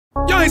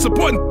y'all ain't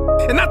supporting,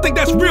 and I think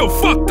that's real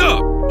fucked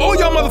up. All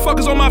y'all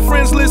motherfuckers on my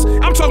friends list,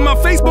 I'm talking about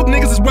Facebook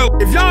niggas as well.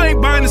 If y'all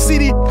ain't buying the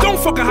CD, don't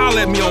fucking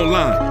holler at me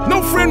online.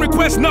 No friend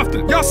request,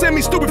 nothing. Y'all send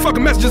me stupid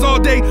fucking messages all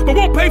day, but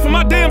won't pay for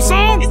my damn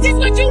song? Is this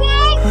what you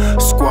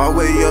want? Squad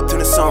way up, turn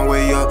the song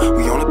way up.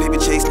 We on a paper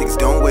chase, niggas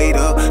don't wait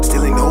up.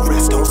 Still ain't no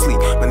rest, don't sleep.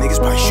 My niggas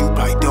probably shoot,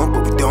 probably don't,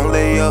 but we don't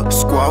lay up.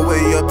 Squad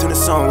way up, turn the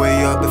song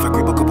way up. If I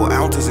grip a couple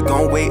ounces, it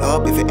gon' way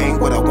up. If it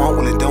ain't what I want,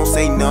 well it don't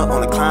say none.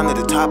 On the climb to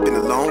the top and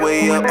a long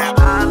way up.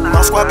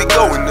 My squad be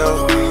going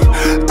up.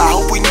 I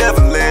hope we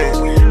never land.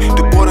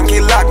 The boy done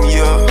can't lock me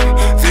up.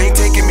 They ain't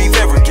taking me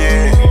there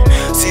again.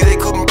 See, they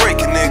couldn't break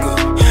a nigga.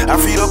 I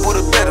feed up with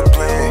a better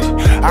plan.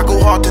 I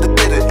go hard to the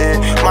bitter end.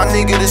 My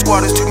nigga, this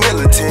squad is too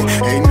militant.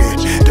 Amen.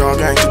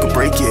 Dog, I ain't took a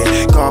break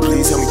yet. God,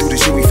 please help me through the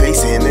shit we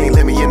facing. They ain't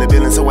let me in the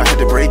building, so I had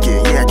to break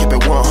it. Yeah, I kept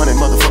it 100,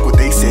 motherfuck what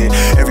they said.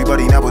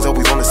 Everybody now was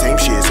always on the same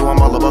shit, so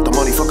I'm all about the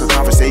money, fuck a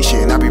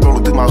conversation. I be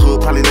rolling through my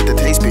hood, probably let the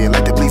taste spin.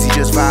 Like the Bleezy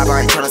just vibe,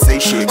 I ain't tryna say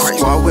shit.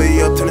 Squad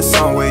way up, turn the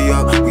song way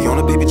up. We on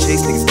a paper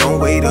chase, niggas don't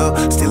wait up.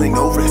 Still ain't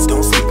no rest,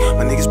 don't sleep.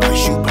 My niggas probably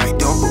shoot, probably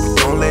don't, but we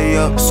don't lay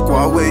up.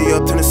 Squad way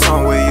up, turn the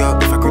song way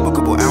up. If I grip a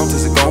couple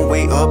ounces, it gon'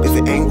 way up. If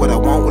it ain't what I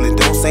want, well it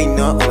don't say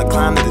none. On the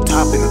climb to the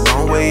top and a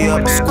long way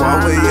up.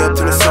 Squad way up,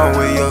 turn the song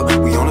way up.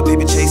 We on a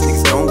paper chase,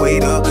 niggas don't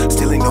wait up.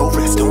 Still ain't no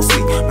rest, don't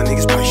sleep. My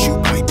niggas probably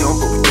shoot, probably don't,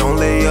 but we don't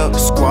lay up.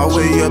 Squad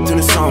way up, turn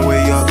the song way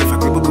up. If I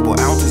grip a couple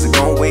ounces, it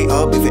gon' way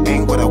up. If it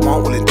ain't what I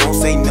want, well it don't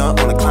say none.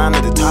 On the climb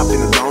to the top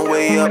and a long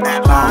way up.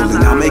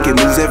 Ballin', I making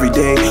moves every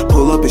day.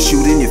 Pull up and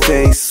shoot in your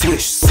face.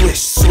 Swish, swish,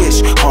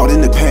 swish. Hard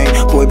in the paint.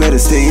 Boy, better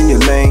stay in your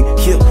lane.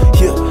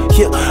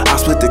 I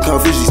split the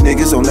coverage, these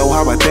niggas don't know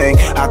how I think.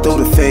 I throw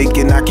the fake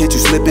and I catch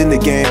you slipping the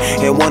game.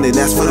 And one and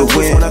that's for the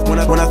win.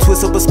 When I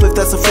twist up a split,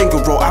 that's a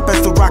finger roll. I pass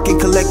the rock and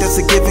collect, that's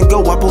a give and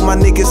go. I put my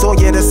niggas on,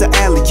 yeah, that's an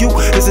alley-oop.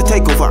 It's a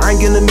takeover, I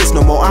ain't gonna miss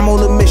no more. I'm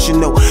on a mission,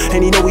 no.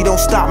 And you know we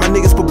don't stop. My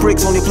niggas put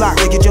bricks on your block,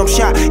 like a jump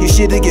shot. Your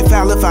shit'll get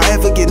foul if I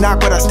ever get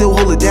knocked, but I still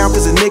hold it down,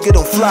 cause a nigga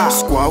don't fly.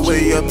 Squad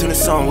way up, turn the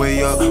song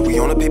way up. We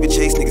on a paper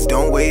chase, niggas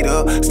don't wait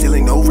up. Still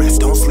ain't no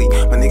rest, don't sleep.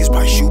 My niggas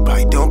probably shoot,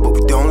 probably don't, but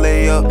we don't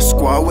lay up.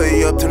 Squad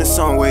way up, turn the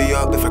song way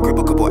up. If I grip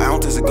a couple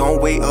ounces, it gon'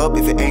 way up.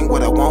 If it ain't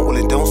what I want, well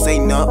it don't say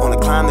none. On the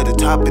climb to the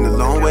top and a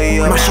long way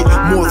up. My shit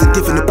more than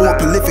different, the more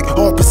prolific.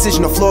 All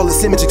precision, a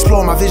flawless image.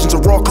 Explore my visions, a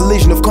raw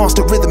collision of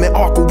constant rhythm and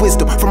arc of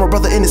wisdom. From a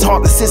brother in his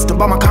heartless system.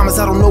 By my comments,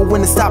 I don't know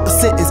when to stop a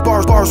sentence.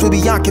 Bars with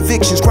beyond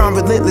convictions. Crime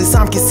relentless,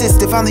 I'm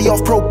consistent. Finally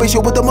off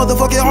probation with the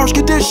motherfucking harsh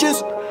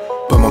conditions.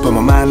 But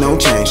my mind don't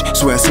change.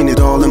 Swear I seen it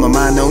all and my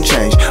mind don't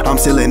change. I'm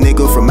still a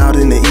nigga from out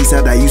in the east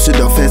side. I used to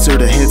dog fence or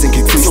the heads and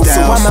kick freestyles.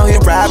 So I'm out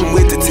here riding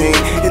with the team.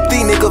 If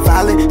the nigga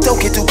violent, don't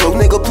get too broke,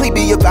 nigga. Please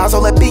be about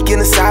all that beacon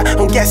aside.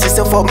 Don't gas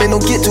yourself up, man.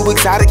 Don't get too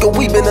exotic. Cause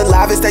we been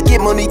alive, it's that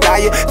get money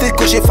diet. This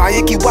good shit fire,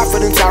 keep out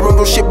for them siren.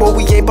 Real shit, boy,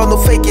 we ain't about no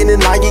faking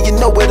and lying. You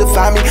know where to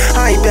find me.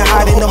 I ain't been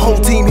hiding, the whole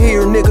team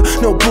here, nigga.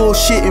 No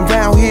bullshitting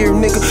round here,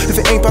 nigga. If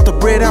it ain't about the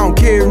bread, I don't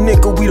care,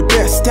 nigga. We the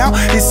best out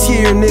this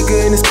year, nigga.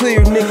 And it's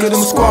clear, nigga.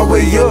 Them squad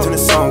way up, turn the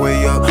song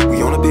way up.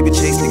 We on a paper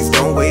chase, niggas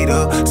don't wait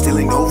up. Still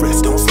ain't no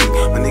rest, don't sleep.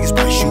 My niggas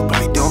probably shoot,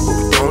 probably don't, but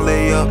we don't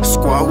lay up.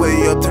 Squad way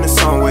up, turn the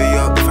song way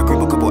up. If I grip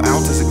a couple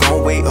ounces, it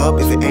gon' way up.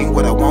 If it ain't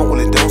what I want,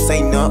 well it don't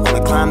say none. On the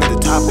climb to the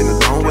top and a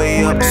long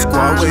way up.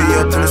 Squad way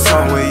up, turn the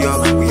song way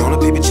up. We on a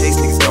paper chase,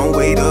 niggas don't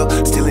wait up.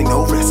 Still ain't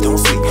no rest, don't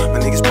sleep.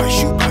 My niggas probably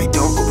shoot, probably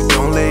don't, but we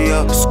don't lay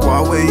up.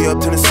 Squad way up,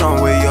 turn the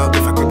song way up.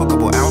 If I grip a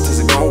couple ounces,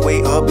 it gon'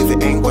 way up. If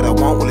it ain't what I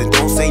want, well it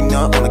don't say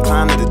none. On the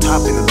climb to the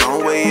top and a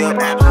long way up.